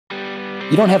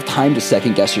You don't have time to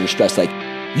second guess or stress. Like,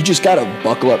 you just got to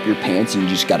buckle up your pants and you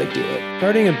just got to do it.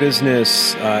 Starting a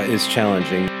business is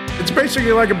challenging. It's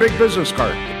basically like a big business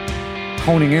card.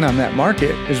 Honing in on that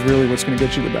market is really what's going to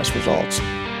get you the best results.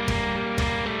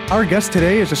 Our guest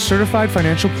today is a certified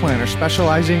financial planner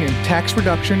specializing in tax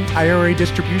reduction, IRA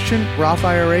distribution, Roth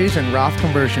IRAs, and Roth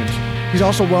conversions. He's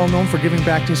also well known for giving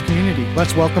back to his community.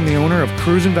 Let's welcome the owner of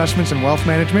Cruz Investments and Wealth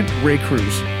Management, Ray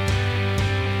Cruz.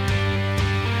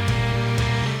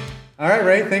 All right,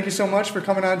 Ray, thank you so much for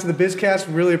coming on to the BizCast.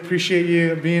 We really appreciate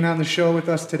you being on the show with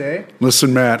us today.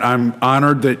 Listen, Matt, I'm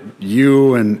honored that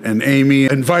you and Amy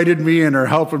invited me and are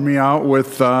helping me out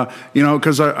with,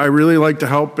 because I really like to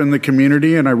help in the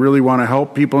community and I really want to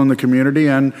help people in the community.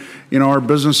 And, our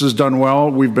business has done well.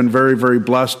 We've been very, very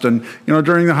blessed. And,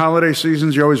 during the holiday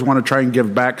seasons, you always want to try and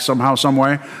give back somehow, some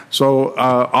way. So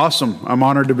awesome. I'm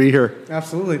honored to be here.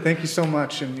 Absolutely. Thank you so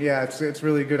much. And yeah, it's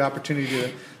really a good opportunity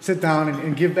to sit down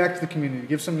and give back to the community,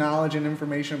 give some knowledge and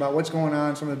information about what's going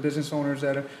on, some of the business owners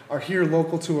that are here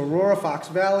local to Aurora, Fox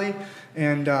Valley,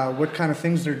 and what kind of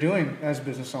things they're doing as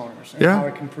business owners and how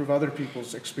it can improve other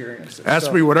people's experiences.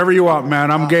 Ask me whatever you want,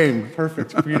 man. I'm game.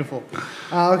 Perfect. Beautiful.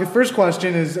 Okay, first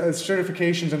question is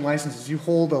certifications and licenses. You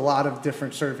hold a lot of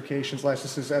different certifications,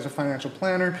 licenses as a financial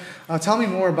planner. Tell me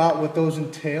more about what those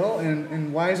entail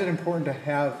and why is it important to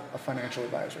have a financial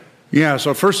advisor? Yeah,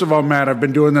 so first of all, Matt, I've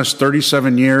been doing this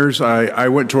 37 years. I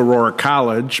went to Aurora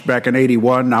College back in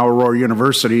 81, now Aurora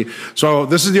University. So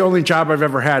this is the only job I've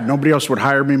ever had. Nobody else would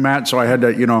hire me, Matt, so I had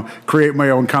to, create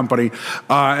my own company.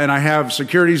 And I have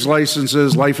securities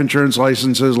licenses, life insurance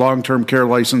licenses, long-term care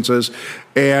licenses.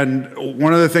 And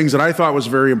one of the things that I thought was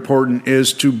very important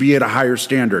is to be at a higher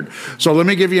standard. So let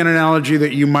me give you an analogy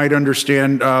that you might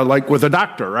understand, like with a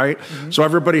doctor, right? Mm-hmm. So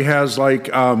everybody has like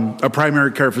a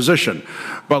primary care physician.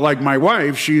 But like my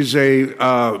wife, she's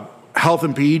a health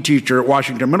and PE teacher at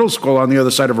Washington Middle School on the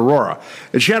other side of Aurora.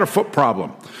 And she had a foot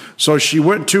problem. So she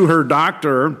went to her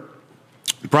doctor,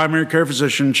 primary care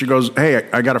physician. She goes, hey,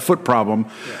 I got a foot problem.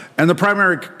 Yeah. And the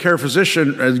primary care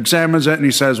physician examines it and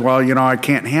he says, well, I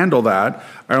can't handle that.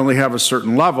 I only have a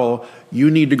certain level. You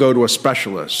need to go to a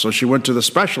specialist. So she went to the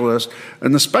specialist,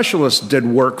 and the specialist did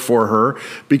work for her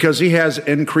because he has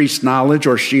increased knowledge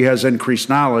or she has increased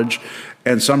knowledge.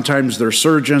 And sometimes they're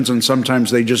surgeons, and sometimes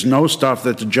they just know stuff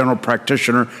that the general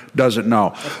practitioner doesn't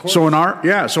know. So in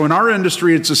our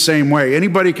industry, it's the same way.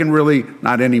 Anybody can really,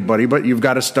 not anybody, but you've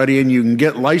got to study and you can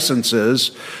get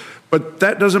licenses. But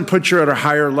that doesn't put you at a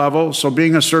higher level. So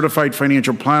being a certified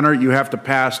financial planner, you have to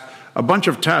pass a bunch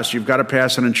of tests. You've got to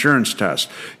pass an insurance test.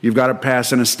 You've got to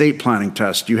pass an estate planning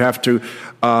test. You have to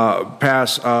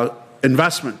pass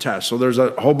investment test. So there's a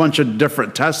whole bunch of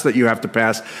different tests that you have to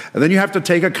pass. And then you have to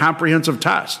take a comprehensive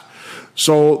test.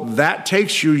 So that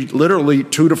takes you literally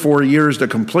 2 to 4 years to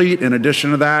complete. In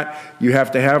addition to that, you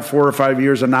have to have 4 or 5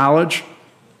 years of knowledge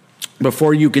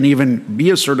before you can even be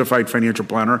a certified financial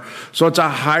planner. So it's a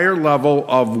higher level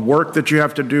of work that you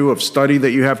have to do, of study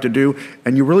that you have to do,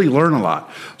 and you really learn a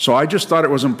lot. So I just thought it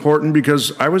was important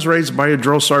because I was raised by a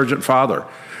drill sergeant father.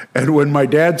 And when my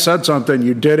dad said something,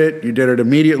 you did it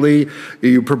immediately,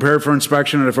 you prepared for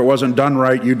inspection, and if it wasn't done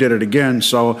right, you did it again.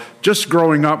 So just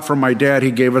growing up from my dad,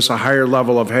 he gave us a higher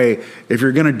level of, hey, if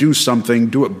you're going to do something,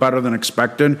 do it better than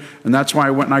expected. And that's why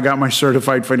I went and I got my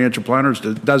certified financial planner's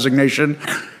designation.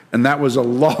 And that was a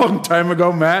long time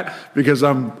ago, Matt, because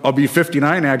I'll be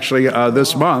 59 actually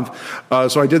this month.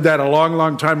 So I did that a long,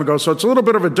 long time ago. So it's a little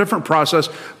bit of a different process,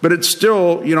 but it's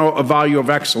still, a value of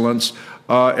excellence.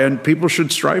 And people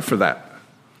should strive for that.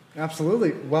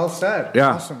 Absolutely. Well said.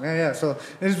 Yeah. Awesome. Yeah. So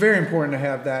it's very important to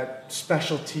have that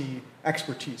specialty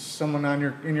expertise, someone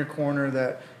in your corner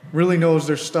that really knows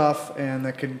their stuff and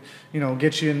that can,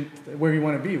 get you in where you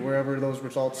want to be, wherever those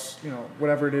results,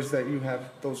 whatever it is that you have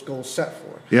those goals set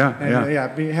for. Yeah.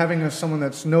 And having someone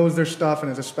that knows their stuff and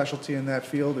has a specialty in that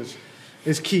field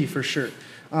is key for sure.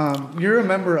 You're a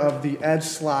member of the Ed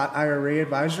Slott IRA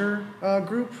Advisor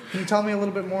group. Can you tell me a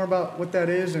little bit more about what that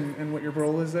is and what your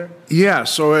role is there? Yeah,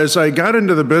 so as I got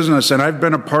into the business, and I've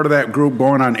been a part of that group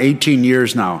going on 18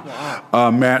 years now,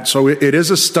 wow. Matt, so it is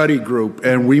a study group,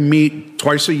 and we meet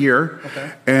twice a year,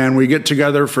 and we get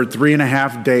together for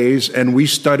 3.5 days, and we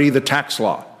study the tax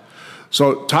law.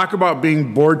 So talk about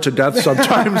being bored to death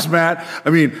sometimes, Matt. I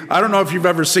mean, I don't know if you've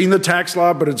ever seen the tax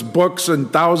law, but it's books and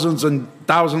thousands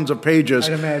of pages.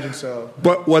 I'd imagine so.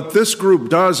 But what this group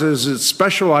does is it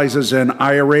specializes in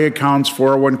IRA accounts,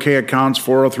 401k accounts,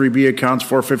 403b accounts,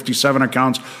 457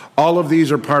 accounts. All of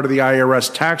these are part of the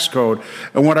IRS tax code.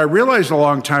 And what I realized a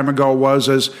long time ago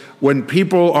is when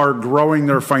people are growing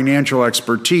their financial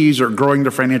expertise or growing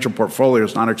their financial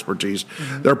portfolios, not expertise,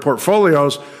 their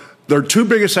portfolios, their two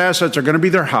biggest assets are going to be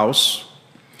their house,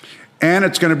 and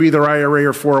it's going to be their IRA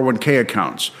or 401k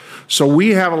accounts. So we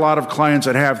have a lot of clients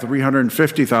that have $350,000,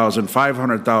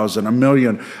 $500,000, $1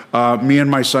 million. Me and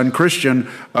my son Christian,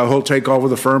 who'll take over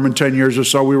the firm in 10 years or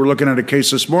so. We were looking at a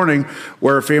case this morning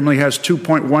where a family has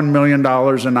 $2.1 million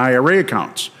in IRA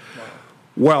accounts.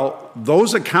 Well,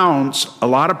 those accounts, a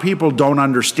lot of people don't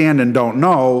understand and don't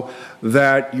know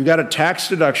that you got a tax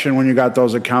deduction when you got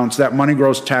those accounts. That money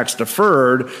grows tax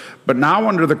deferred. But now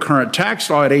under the current tax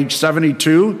law at age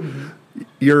 72,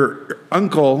 your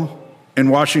uncle in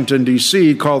Washington,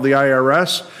 D.C., called the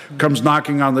IRS, comes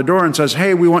knocking on the door and says,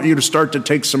 hey, we want you to start to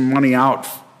take some money out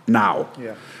now.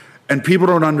 Yeah. And people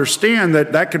don't understand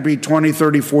that that could be $20,000,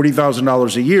 $30,000,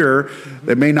 $40,000 a year.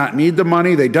 They may not need the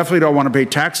money. They definitely don't want to pay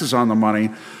taxes on the money.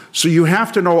 So you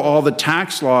have to know all the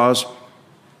tax laws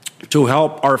to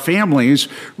help our families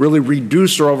really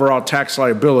reduce their overall tax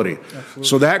liability. Absolutely.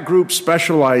 So that group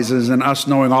specializes in us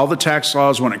knowing all the tax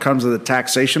laws when it comes to the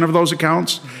taxation of those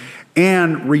accounts,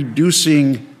 and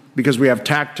reducing, because we have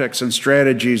tactics and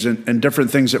strategies and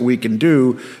different things that we can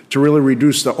do to really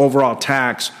reduce the overall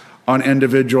tax on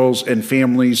individuals and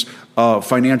families'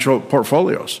 financial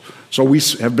portfolios. So we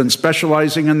have been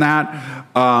specializing in that.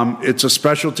 It's a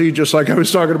specialty, just like I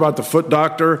was talking about the foot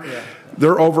doctor. Yeah.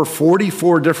 There are over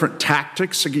 44 different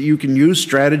tactics that you can use,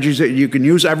 strategies that you can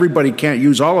use. Everybody can't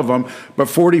use all of them, but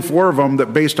 44 of them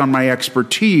that, based on my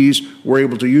expertise, we're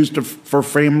able to use for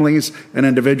families and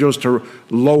individuals to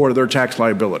lower their tax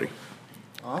liability.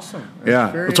 Awesome.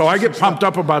 Yeah. So I get pumped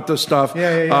up about this stuff.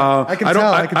 Yeah. I can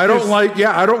tell. I don't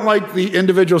like the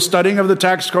individual studying of the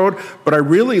tax code, but I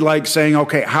really like saying,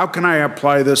 okay, how can I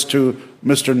apply this to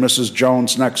Mr. and Mrs.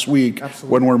 Jones next week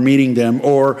when we're meeting them,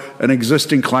 or an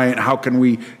existing client? How can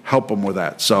we help them with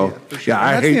that? So, that's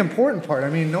the important part. I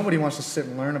mean, nobody wants to sit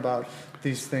and learn about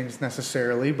these things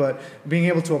necessarily, but being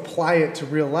able to apply it to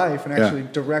real life and actually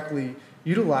directly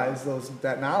utilize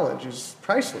that knowledge is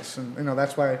priceless. And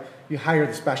that's why you hire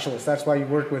the specialist. That's why you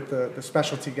work with the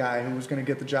specialty guy who's going to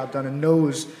get the job done and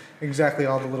knows exactly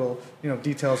all the little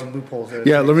details and loopholes.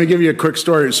 Let me give you a quick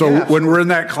story. So when we're in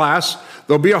that class,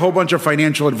 there'll be a whole bunch of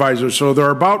financial advisors. So there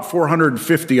are about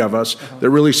 450 of us that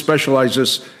really specialize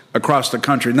this across the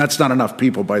country, and that's not enough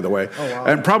people, by the way. Oh, wow.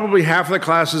 And probably half of the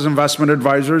class is investment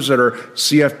advisors that are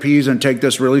CFPs and take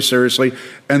this really seriously,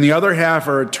 and the other half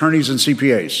are attorneys and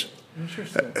CPAs.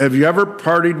 Interesting. Have you ever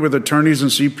partied with attorneys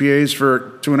and CPAs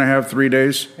for 2.5, 3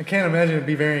 days? I can't imagine it'd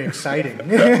be very exciting.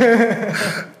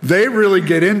 They really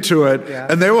get into it,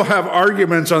 and they will have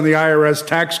arguments on the IRS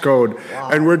tax code,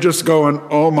 and we're just going,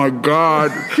 oh my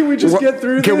God. Can we just get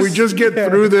through this? Can we just get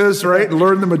through this, right, and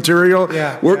learn the material?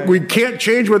 We can't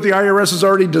change what the IRS has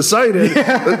already decided,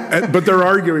 but they're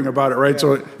arguing about it, right?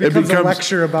 So it becomes a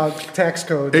lecture about tax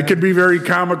code. It can be very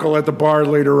comical at the bar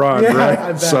later on, right?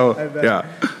 I bet.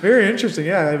 Very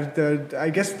interesting. I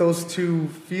guess those two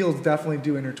fields definitely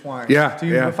do intertwine. So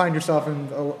you find yourself in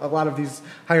a lot of these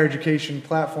higher education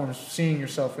platforms, seeing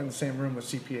yourself in the same room with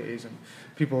CPAs and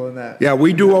people in that. Yeah,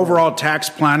 we do overall tax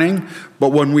planning, but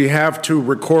when we have to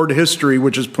record history,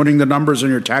 which is putting the numbers in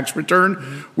your tax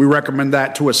return, we recommend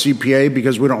that to a CPA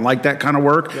because we don't like that kind of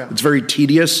work. It's very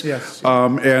tedious.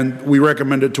 And we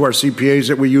recommend it to our CPAs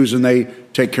that we use, and they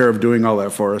take care of doing all that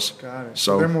for us. Got it.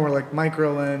 So they're more like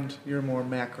micro end, you're more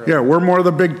macro. Yeah, we're more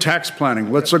the big tax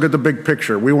planning. Let's look at the big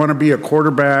picture. We want to be a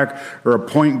quarterback or a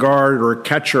point guard or a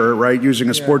catcher, right, using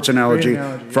a sports analogy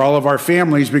for all of our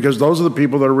families, because those are the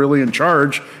people that are really in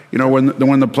charge, when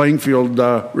the playing field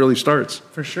really starts.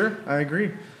 For sure. I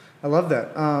agree. I love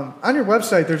that. On your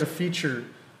website, there's a feature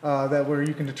where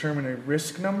you can determine a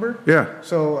risk number.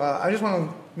 So I just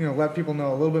want to let people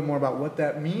know a little bit more about what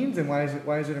that means and why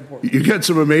is it important. You get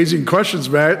some amazing questions,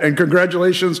 Matt, and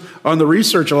congratulations on the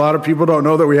research. A lot of people don't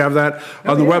know that we have that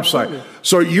on the website. Absolutely.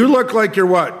 So you look like you're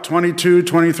what, 22,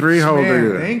 23? How old are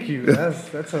you? Thank you.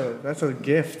 That's a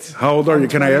gift. How old are you?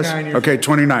 Can I ask? Okay,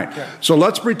 29. So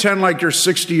let's pretend like you're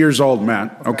 60 years old,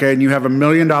 Matt. Okay, and you have $1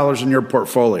 million in your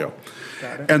portfolio,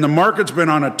 and the market's been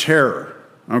on a tear.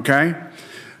 Okay.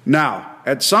 Now,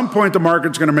 at some point, the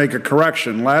market's going to make a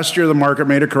correction. Last year, the market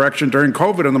made a correction during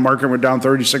COVID, and the market went down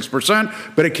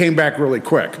 36%, but it came back really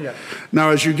quick.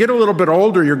 Now, as you get a little bit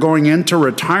older, you're going into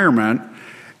retirement,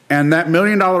 and that $1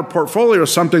 million portfolio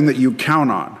is something that you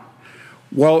count on.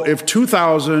 Well, if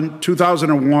 2000,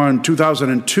 2001,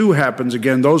 2002 happens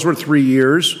again, those were 3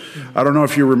 years. I don't know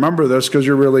if you remember this because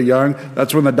you're really young.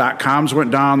 That's when the dot-coms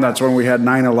went down. That's when we had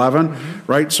 9/11,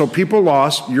 right? So people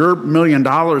lost. Your $1 million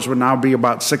would now be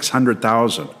about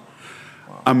 $600,000.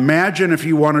 Imagine if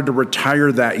you wanted to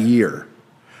retire that year.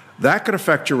 that could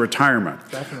affect your retirement.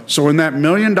 Definitely. So in that $1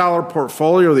 million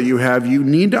portfolio that you have, you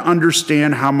need to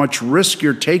understand how much risk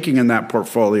you're taking in that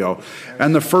portfolio.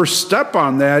 And the first step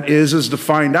on that is to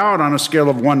find out on a scale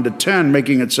of 1 to 10,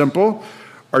 making it simple,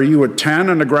 are you a 10,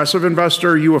 an aggressive investor,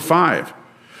 or are you a 5?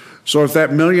 So if that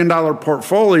 $1 million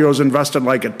portfolio is invested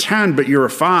like a 10, but you're a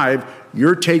 5,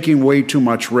 you're taking way too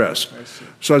much risk.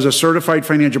 So as a certified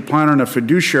financial planner and a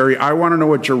fiduciary, I want to know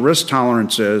what your risk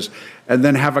tolerance is and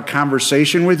then have a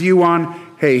conversation with you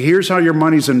on, hey, here's how your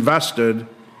money's invested,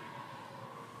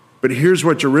 but here's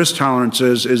what your risk tolerance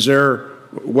is.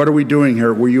 What are we doing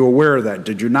here? Were you aware of that?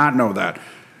 Did you not know that?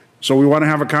 So we want to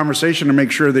have a conversation to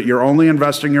make sure that you're only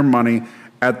investing your money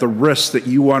at the risk that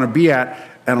you want to be at.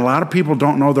 And a lot of people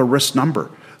don't know the risk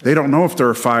number. They don't know if they're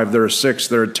a 5, they're a 6,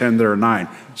 they're a 10, they're a 9.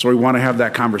 So we want to have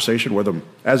that conversation with them.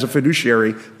 As a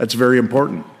fiduciary, that's very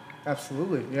important.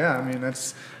 Absolutely. Yeah. I mean,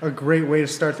 that's a great way to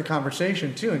start the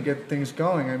conversation too and get things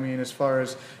going. I mean, as far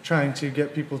as trying to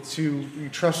get people to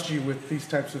trust you with these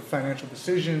types of financial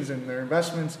decisions and their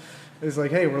investments is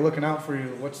like, hey, we're looking out for you.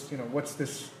 What's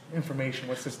this information?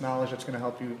 What's this knowledge that's going to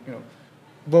help you,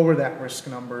 lower that risk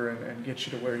number and get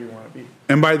you to where you want to be.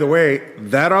 And by the way,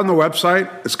 that on the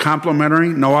website is complimentary,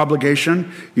 no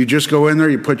obligation. You just go in there,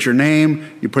 you put your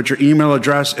name, you put your email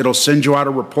address, it'll send you out a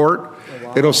report. Oh,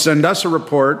 wow. It'll send us a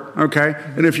report, okay?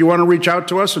 Mm-hmm. And if you want to reach out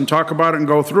to us and talk about it and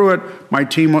go through it, my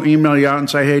team will email you out and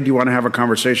say, hey, do you want to have a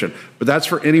conversation? But that's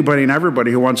for anybody and everybody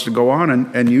who wants to go on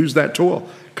and use that tool.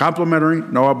 Complimentary,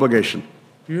 no obligation.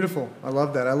 Beautiful. I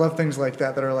love that. I love things like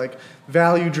that are like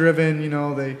value driven.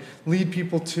 They lead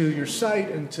people to your site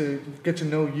and to get to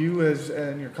know you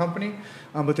and your company.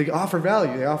 But they offer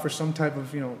value. They offer some type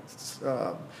of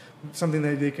something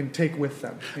that they can take with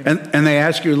them. And they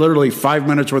ask you literally 5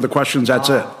 minutes worth of questions. That's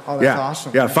it. Oh, that's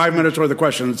awesome. Yeah, 5 minutes worth of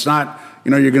questions. It's not.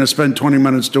 You're going to spend 20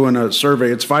 minutes doing a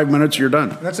survey. It's 5 minutes, you're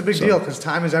done. And that's a big deal because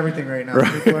time is everything right now.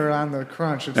 Right. People are on the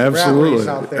crunch. It's Absolutely. a rat race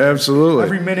out there. Absolutely.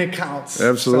 Every minute counts.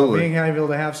 Absolutely. So being able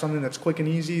to have something that's quick and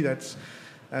easy, that's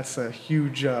a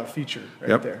huge feature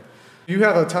right there. You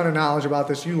have a ton of knowledge about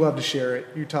this. You love to share it.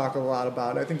 You talk a lot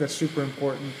about it. I think that's super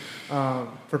important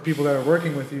for people that are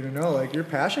working with you to know, like, you're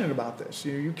passionate about this.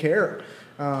 You care.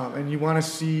 And you want to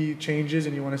see changes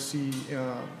and you want to see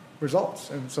results.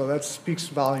 And so that speaks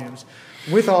volumes.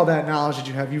 With all that knowledge that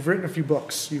you have, you've written a few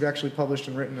books. You've actually published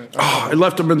and written it. I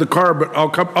left them in the car, but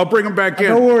I'll bring them back in.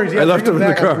 No worries. Yeah, I left them in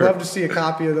the car. I'd love to see a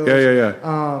copy of those.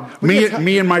 Yeah.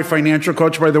 Me and my financial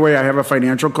coach, by the way, I have a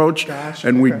financial coach,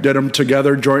 and we did them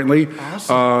together jointly.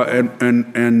 Awesome.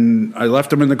 And I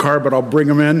left them in the car, but I'll bring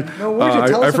them in. No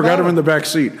worries. I forgot them in the back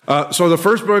seat. So the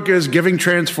first book is Giving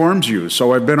Transforms You.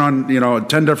 So I've been on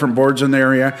 10 different boards in the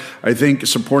area. I think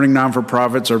supporting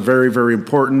non-for-profits are very, very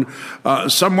important.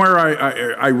 Somewhere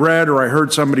I read or I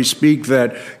heard somebody speak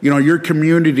that, your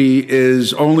community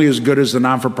is only as good as the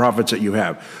non-for-profits that you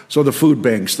have. So the food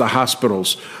banks, the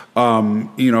hospitals,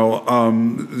 the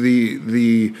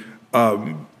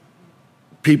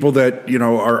people that,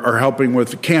 are helping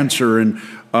with cancer and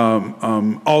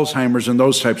Alzheimer's and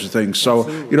those types of things. So,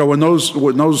 when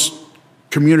those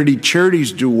community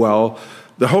charities do well,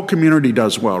 the whole community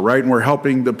does well, right? And we're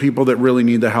helping the people that really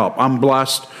need the help. I'm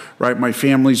blessed, right? My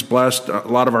family's blessed. A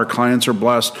lot of our clients are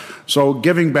blessed. So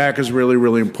giving back is really,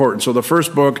 really important. So the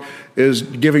first book is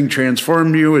Giving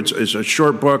Transformed You. It's a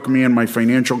short book. Me and my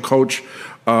financial coach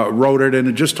wrote it, and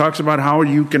it just talks about how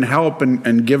you can help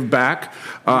and give back.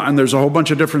 And there's a whole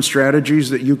bunch of different strategies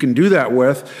that you can do that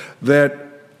with that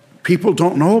people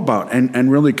don't know about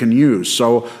and really can use.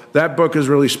 So that book is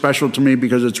really special to me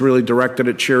because it's really directed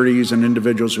at charities and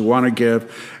individuals who want to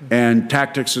give, and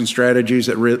tactics and strategies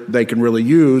that they can really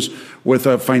use with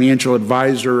a financial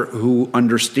advisor who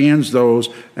understands those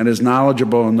and is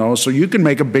knowledgeable in those, so you can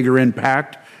make a bigger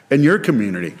impact in your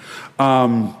community.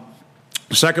 The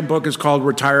second book is called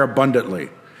Retire Abundantly,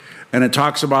 and it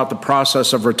talks about the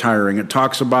process of retiring. It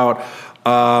talks about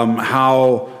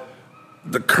how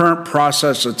the current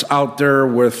process that's out there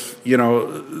with,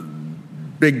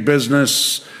 big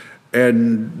business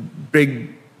and big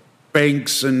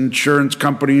banks and insurance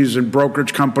companies and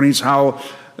brokerage companies, how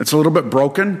it's a little bit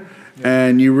broken,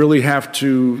 and you really have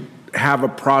to have a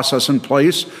process in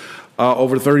place.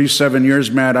 Over 37 years,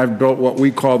 Matt, I've built what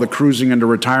we call the Cruising into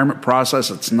Retirement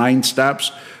process. It's 9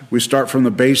 steps. We start from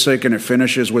the basic and it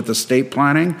finishes with estate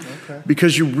planning,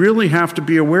 because you really have to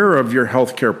be aware of your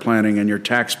healthcare planning and your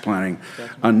tax planning.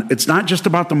 And it's not just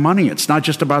about the money. It's not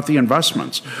just about the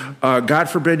investments. God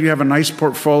forbid you have a nice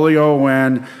portfolio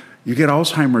and you get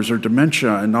Alzheimer's or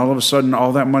dementia, and all of a sudden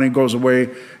all that money goes away,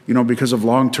 because of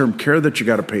long-term care that you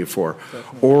got to pay for.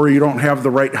 Definitely. Or you don't have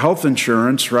the right health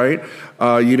insurance, right?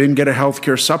 You didn't get a health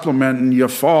care supplement and you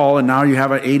fall, and now you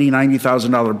have an $80,000,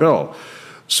 $90,000 bill.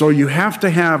 So you have to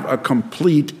have a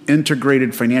complete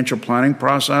integrated financial planning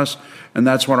process, and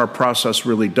that's what our process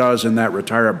really does in that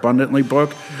Retire Abundantly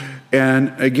book.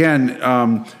 And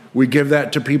again, we give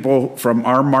that to people from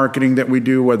our marketing that we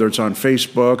do, whether it's on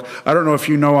Facebook. I don't know if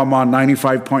you know, I'm on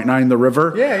 95.9 The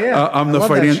River. Yeah. I'm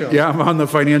I'm on the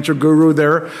Financial Guru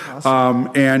there. Awesome.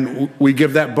 And we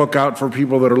give that book out for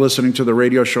people that are listening to the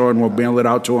radio show, and we'll mail it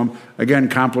out to them. Again,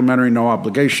 complimentary, no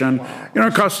obligation. Wow.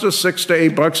 It costs us $6 to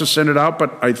 $8 to send it out,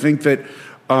 but I think that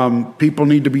people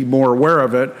need to be more aware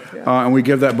of it, and we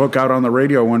give that book out on the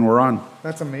radio when we're on.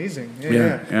 That's amazing.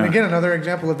 Yeah. And again, another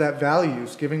example of that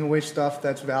values, giving away stuff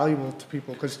that's valuable to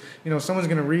people, because someone's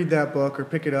going to read that book or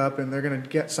pick it up and they're going to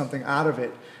get something out of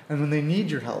it, and when they need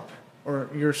your help or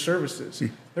your services,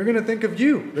 they're going to think of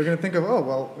you. They're going to think of, oh,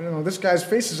 well, this guy's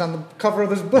face is on the cover of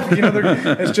this book.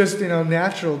 It's just,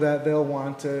 natural that they'll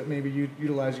want to maybe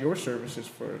utilize your services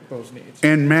for those needs.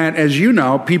 And Matt, as you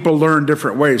know, people learn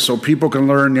different ways. So people can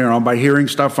learn, by hearing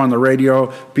stuff on the radio.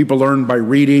 People learn by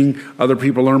reading. Other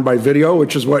people learn by video,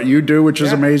 which is what you do, which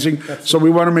is amazing. So we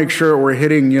want to make sure we're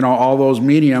hitting, all those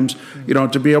mediums,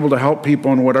 to be able to help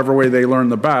people in whatever way they learn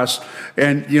the best.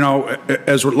 And,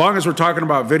 as long as we're talking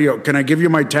about video, can I give you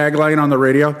my tagline on the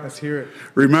radio? Let's hear it.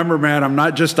 Remember, man, I'm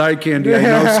not just eye candy. I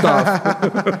know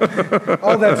stuff.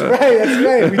 Oh, that's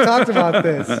right. We talked about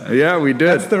this. Yeah, we did.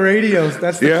 That's the radios.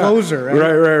 That's the closer,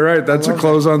 right? Right. That's a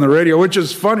close on the radio, which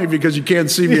is funny because you can't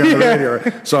see me on the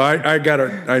radio. So I got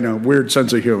a weird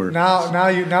sense of humor. Now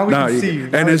we can see you.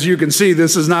 And as you can see,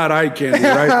 this is not eye candy,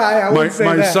 right? I wouldn't say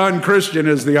my that. son Christian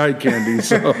is the eye candy.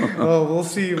 So we'll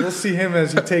see him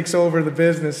as he takes over the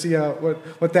business. See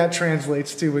what that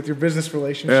translates to with your business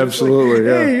relationship.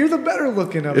 Absolutely, Hey, you're the better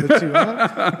looking of the two,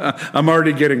 huh? I'm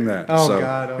already getting that. Oh, so,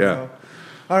 God. No.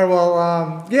 All right,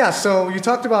 well, so you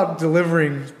talked about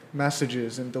delivering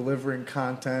messages and delivering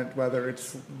content, whether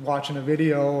it's watching a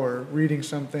video or reading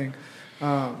something.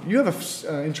 You have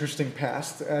an interesting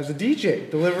past as a DJ,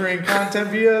 delivering content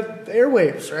via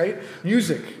airwaves, right?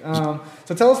 Music.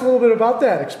 So tell us a little bit about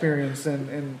that experience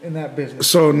in that business.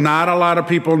 So not a lot of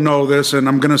people know this, and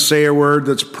I'm going to say a word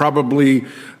that's probably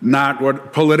not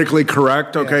what politically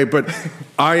correct, okay? But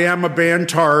I am a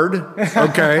bandtard,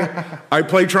 okay? I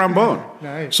play trombone.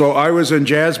 Nice. So I was in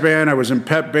jazz band, I was in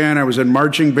pep band, I was in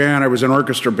marching band, I was in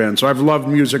orchestra band. So I've loved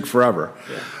music forever.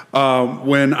 Yeah.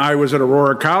 When I was at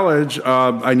Aurora College,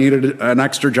 I needed an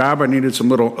extra job. I needed a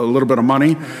little bit of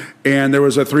money, and there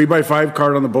was a 3x5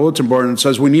 card on the bulletin board, and it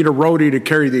says, "We need a roadie to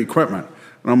carry the equipment."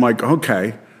 And I'm like,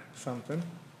 okay, something.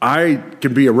 I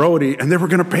can be a roadie, and they were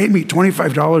going to pay me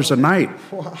 $25 a night.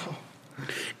 Wow.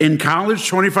 In college,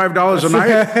 $25 a night,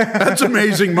 that's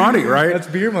amazing money, right? That's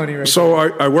beer money right So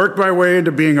there. I worked my way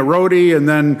into being a roadie, and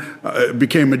then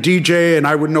became a DJ, and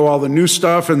I would know all the new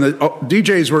stuff, and the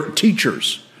DJs were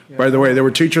teachers. By the way, they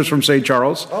were teachers from St.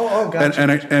 Charles. Oh, gotcha.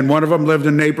 And one of them lived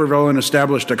in Naperville and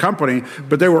established a company,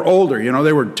 but they were older,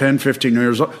 they were 10, 15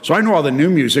 years old. So I knew all the new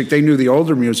music. They knew the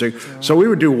older music. So we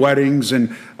would do weddings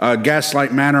and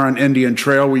Gaslight Manor on Indian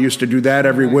Trail. We used to do that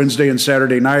every Wednesday and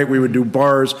Saturday night. We would do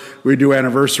bars. We would do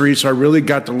anniversaries. So I really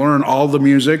got to learn all the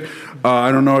music.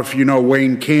 I don't know if you know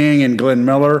Wayne King and Glenn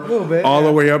Miller. A little bit, all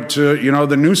the way up to,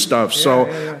 the new stuff.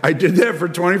 So I did that for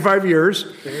 25 years.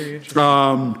 Very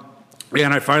interesting.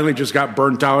 And I finally just got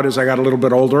burnt out as I got a little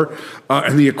bit older,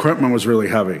 and the equipment was really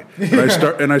heavy.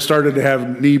 And I started to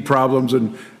have knee problems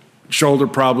and shoulder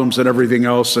problems and everything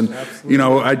else. And,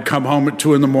 Absolutely. I'd come home at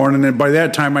 2 a.m, and by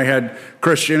that time I had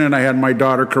Christian and I had my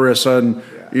daughter Carissa, and,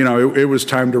 it was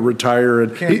time to retire.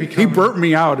 And he burnt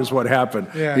me out is what happened.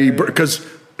 Because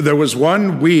there was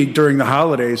 1 week during the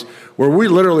holidays where we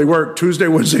literally worked Tuesday,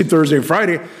 Wednesday, Thursday, and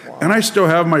Friday. And I still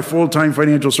have my full-time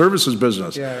financial services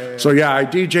business. So, I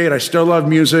DJ'd. I still love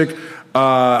music.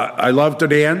 I love to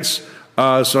dance.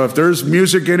 So if there's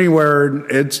music anywhere,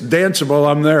 it's danceable,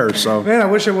 I'm there. So man, I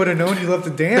wish I would have known you loved to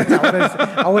dance.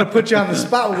 I would have put you on the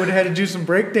spot. We would have had to do some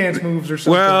break dance moves or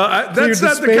something. Well, that's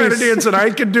not the kind of dance that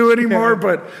I can do anymore.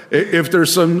 But if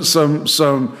there's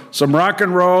some rock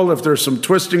and roll, if there's some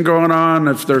twisting going on,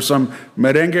 if there's some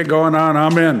merengue going on,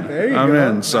 I'm in. There you go. I'm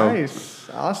in. So nice,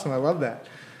 awesome. I love that.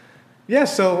 Yeah.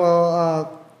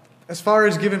 So as far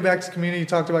as giving back to the community, you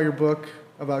talked about your book.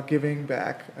 about giving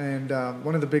back. And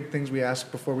one of the big things we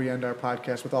ask before we end our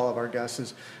podcast with all of our guests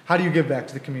is, how do you give back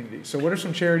to the community? So what are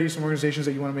some charities, some organizations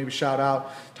that you want to maybe shout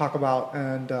out, talk about,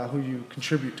 and who you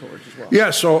contribute towards as well?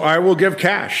 Yeah, so I will give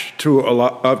cash to a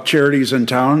lot of charities in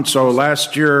town. So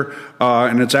last year,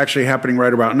 and it's actually happening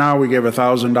right about now, we gave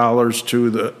 $1,000 to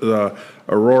the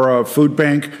Aurora Food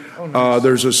Bank. Oh, nice.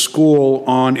 There's a school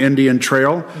on Indian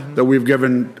Trail that we've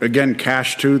given, again,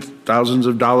 cash to, thousands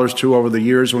of dollars to over the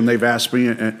years when they've asked me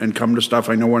and come to stuff.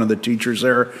 I know one of the teachers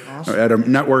there. Awesome. At a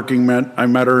networking event, I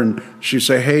met her, and she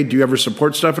say, "Hey, do you ever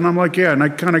support stuff?" And I'm like, "Yeah," and I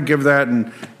kind of give that,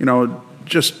 and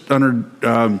just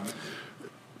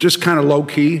just kind of low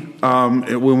key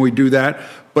when we do that.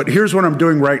 But here's what I'm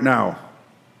doing right now.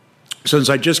 Since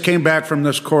I just came back from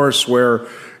this course where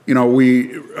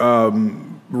we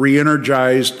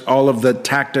re-energized all of the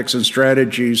tactics and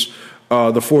strategies,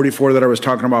 the 44 that I was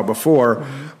talking about before.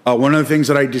 One of the things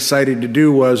that I decided to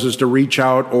do is to reach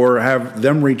out, or have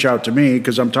them reach out to me,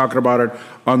 because I'm talking about it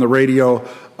on the radio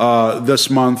this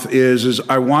month, is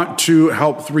I want to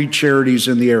help 3 charities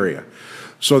in the area.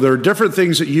 So there are different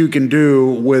things that you can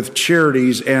do with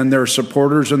charities and their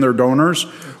supporters and their donors,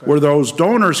 where those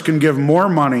donors can give more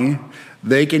money,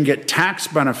 they can get tax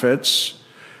benefits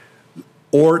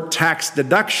or tax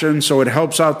deduction, so it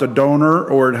helps out the donor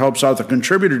or it helps out the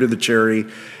contributor to the charity,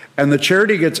 and the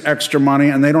charity gets extra money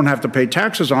and they don't have to pay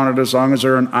taxes on it as long as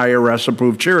they're an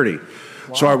IRS-approved charity.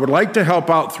 Wow. So I would like to help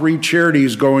out 3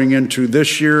 charities going into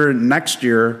this year and next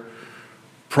year,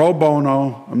 pro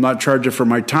bono. I'm not charging for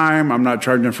my time. I'm not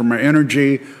charging for my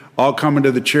energy. I'll come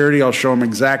into the charity. I'll show them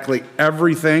exactly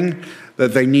everything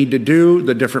that they need to do,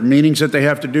 the different meetings that they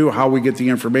have to do, how we get the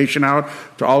information out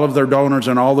to all of their donors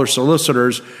and all their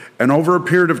solicitors. And over a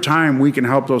period of time, we can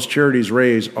help those charities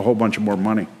raise a whole bunch of more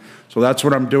money. So that's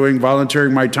what I'm doing,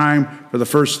 volunteering my time for the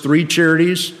first 3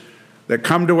 charities that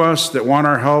come to us, that want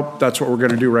our help. That's what we're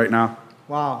going to do right now.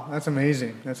 Wow, that's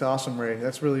amazing. That's awesome, Ray.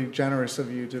 That's really generous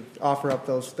of you to offer up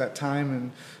that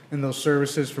time and those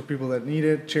services for people that need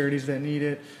it, charities that need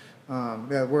it.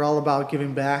 We're all about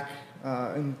giving back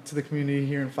to the community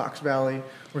here in Fox Valley.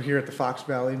 We're here at the Fox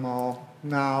Valley Mall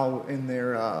now in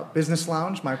their business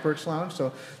lounge, My Perks Lounge.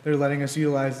 So they're letting us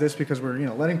utilize this because we're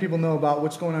letting people know about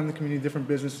what's going on in the community, different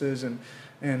businesses,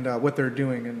 and what they're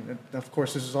doing. And of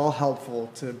course, this is all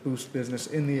helpful to boost business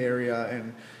in the area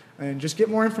and just get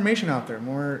more information out there,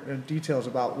 more details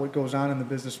about what goes on in the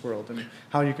business world and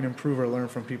how you can improve or learn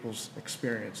from people's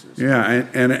experiences. Yeah,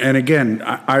 and again,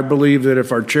 I believe that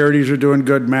if our charities are doing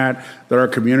good, Matt, that our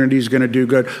community is going to do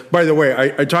good. By the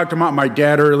way, I talked about my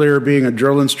dad earlier being a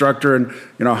drill instructor and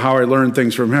how I learned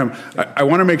things from him. I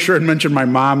want to make sure and mention my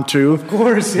mom too. Of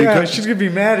course, yeah. She's going to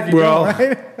be mad if you don't,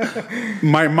 right?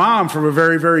 My mom, from a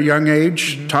very, very young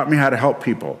age, taught me how to help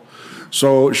people.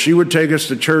 So she would take us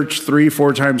to church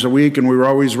 3-4 times a week, and we were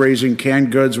always raising canned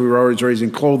goods. We were always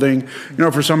raising clothing,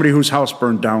 for somebody whose house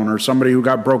burned down or somebody who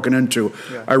got broken into.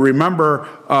 Yeah. I remember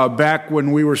back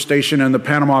when we were stationed in the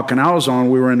Panama Canal Zone,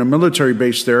 we were in a military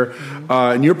base there,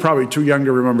 and you're probably too young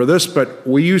to remember this, but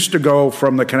we used to go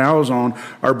from the Canal Zone.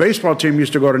 Our baseball team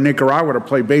used to go to Nicaragua to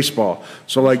play baseball,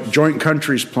 so like joint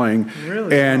countries playing.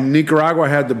 Really? And Nicaragua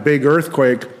had the big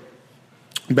earthquake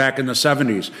back in the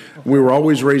 70s. We were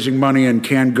always raising money and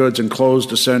canned goods and clothes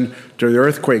to send to the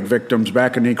earthquake victims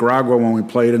back in Nicaragua when we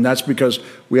played, and that's because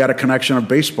we had a connection of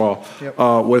baseball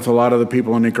with a lot of the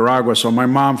people in Nicaragua. So my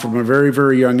mom, from a very,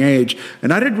 very young age,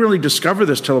 and I didn't really discover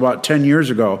this till about 10 years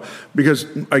ago, because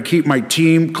I keep my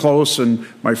team close and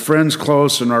my friends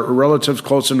close and our relatives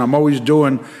close, and I'm always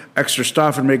doing extra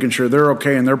stuff and making sure they're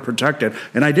okay and they're protected.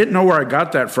 And I didn't know where I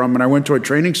got that from, and I went to a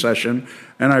training session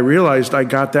and I realized I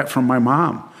got that from my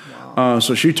mom. Wow.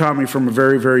 So she taught me from a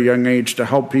very, very young age to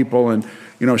help people, and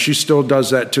she still does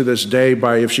that to this day.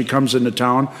 By if she comes into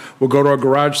town, we'll go to a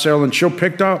garage sale and she'll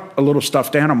pick up a little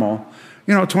stuffed animal,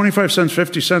 25 cents,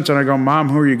 50 cents, and I go, "Mom,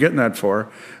 who are you getting that for?"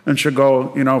 And she'll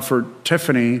go, "For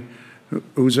Tiffany,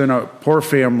 who's in a poor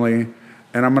family,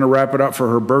 and I'm going to wrap it up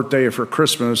for her birthday or for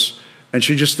Christmas." And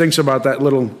she just thinks about that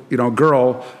little,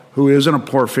 girl who is in a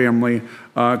poor family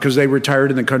because they retired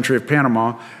in the country of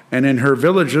Panama. And in her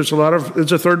village, it's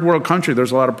a third world country.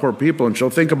 There's a lot of poor people. And she'll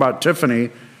think about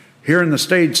Tiffany here in the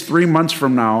States 3 months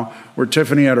from now, where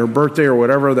Tiffany at her birthday or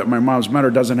whatever that my mom's met her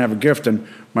doesn't have a gift, and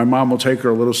my mom will take her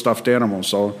a little stuffed animal.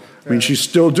 So, she's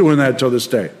still doing that till this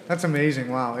day. That's amazing.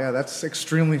 Wow. Yeah, that's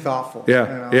extremely thoughtful.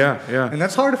 Yeah. And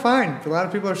that's hard to find. A lot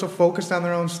of people are so focused on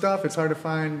their own stuff, it's hard to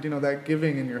find, that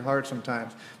giving in your heart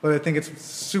sometimes. But I think it's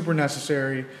super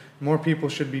necessary. More people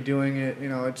should be doing it.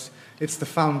 It's the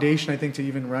foundation, I think, to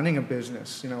even running a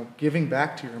business. Giving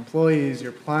back to your employees,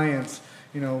 your clients,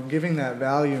 giving that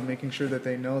value and making sure that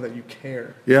they know that you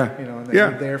care. Yeah. And that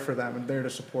you're there for them and there to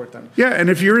support them. Yeah, and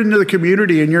if you're into the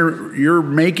community and you're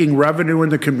making revenue in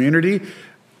the community,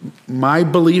 my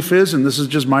belief is, and this is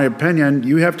just my opinion,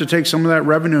 you have to take some of that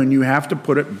revenue and you have to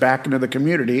put it back into the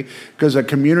community, because the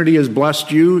community has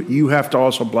blessed you. You have to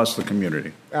also bless the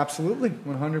community. Absolutely,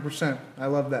 100%. I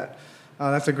love that.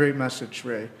 That's a great message,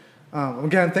 Ray.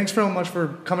 Again, thanks so much for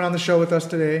coming on the show with us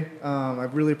today. I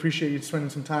really appreciate you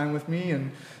spending some time with me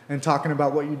and talking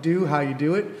about what you do, how you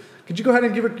do it. Could you go ahead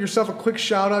and give yourself a quick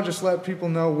shout out, just let people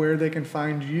know where they can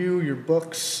find you, your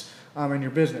books, and your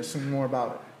business, and more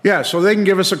about it? Yeah, so they can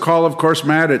give us a call, of course,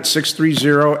 Matt, at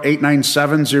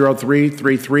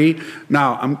 630-897-0333.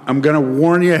 Now, I'm going to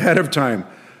warn you ahead of time.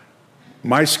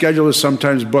 My schedule is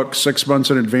sometimes booked 6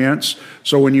 months in advance.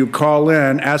 So when you call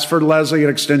in, ask for Leslie at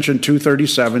extension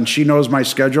 237. She knows my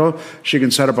schedule. She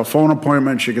can set up a phone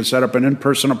appointment. She can set up an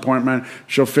in-person appointment.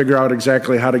 She'll figure out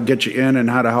exactly how to get you in and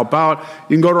how to help out.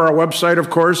 You can go to our website, of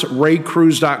course,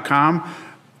 raycruz.com.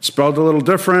 Spelled a little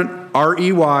different,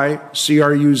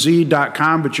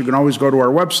 REYCRUZ.com, but you can always go to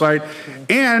our website.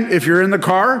 And if you're in the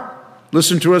car,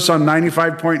 listen to us on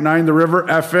 95.9 The River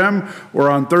FM.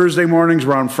 We're on Thursday mornings,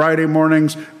 we're on Friday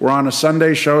mornings, we're on a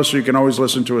Sunday show, so you can always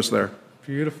listen to us there.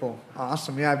 Beautiful.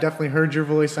 Awesome. Yeah, I've definitely heard your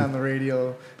voice on the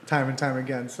radio time and time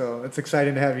again, so it's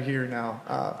exciting to have you here now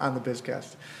on the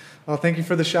BizCast. Well, thank you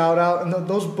for the shout out. And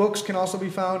those books can also be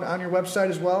found on your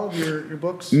website as well, your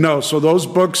books? No, so those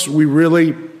books we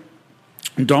really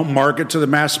don't market to the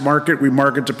mass market. We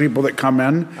market to people that come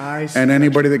in. I see. And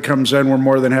anybody that comes in, we're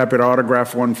more than happy to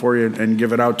autograph one for you and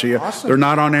give it out to you. Awesome. They're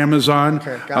not on Amazon.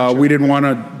 Okay, gotcha. We didn't want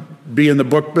to be in the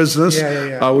book business.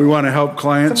 Yeah. We want to help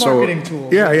clients. It's a marketing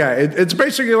tool. Yeah. It's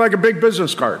basically like a big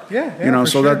business card. Yeah,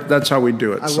 so sure. that's how we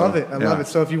do it. I love it.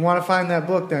 So if you want to find that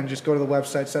book, then just go to the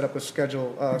website, set up a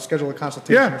schedule a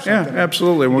consultation or something. Yeah,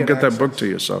 absolutely. We'll get that book to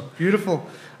you. So beautiful.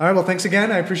 All right, well, thanks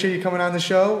again. I appreciate you coming on the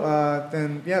show.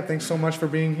 And thanks so much for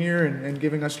being here and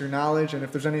giving us your knowledge. And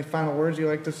if there's any final words you'd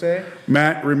like to say?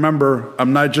 Matt, remember,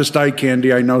 I'm not just eye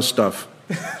candy. I know stuff.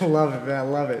 Love it, man. I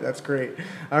love it. That's great.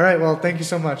 All right, well, thank you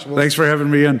so much. Thanks for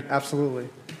having me in. Absolutely.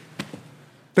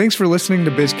 Thanks for listening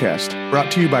to BizCast,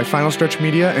 brought to you by Final Stretch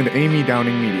Media and Amy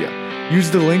Downing Media.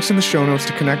 Use the links in the show notes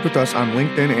to connect with us on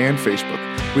LinkedIn and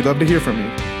Facebook. We'd love to hear from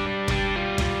you.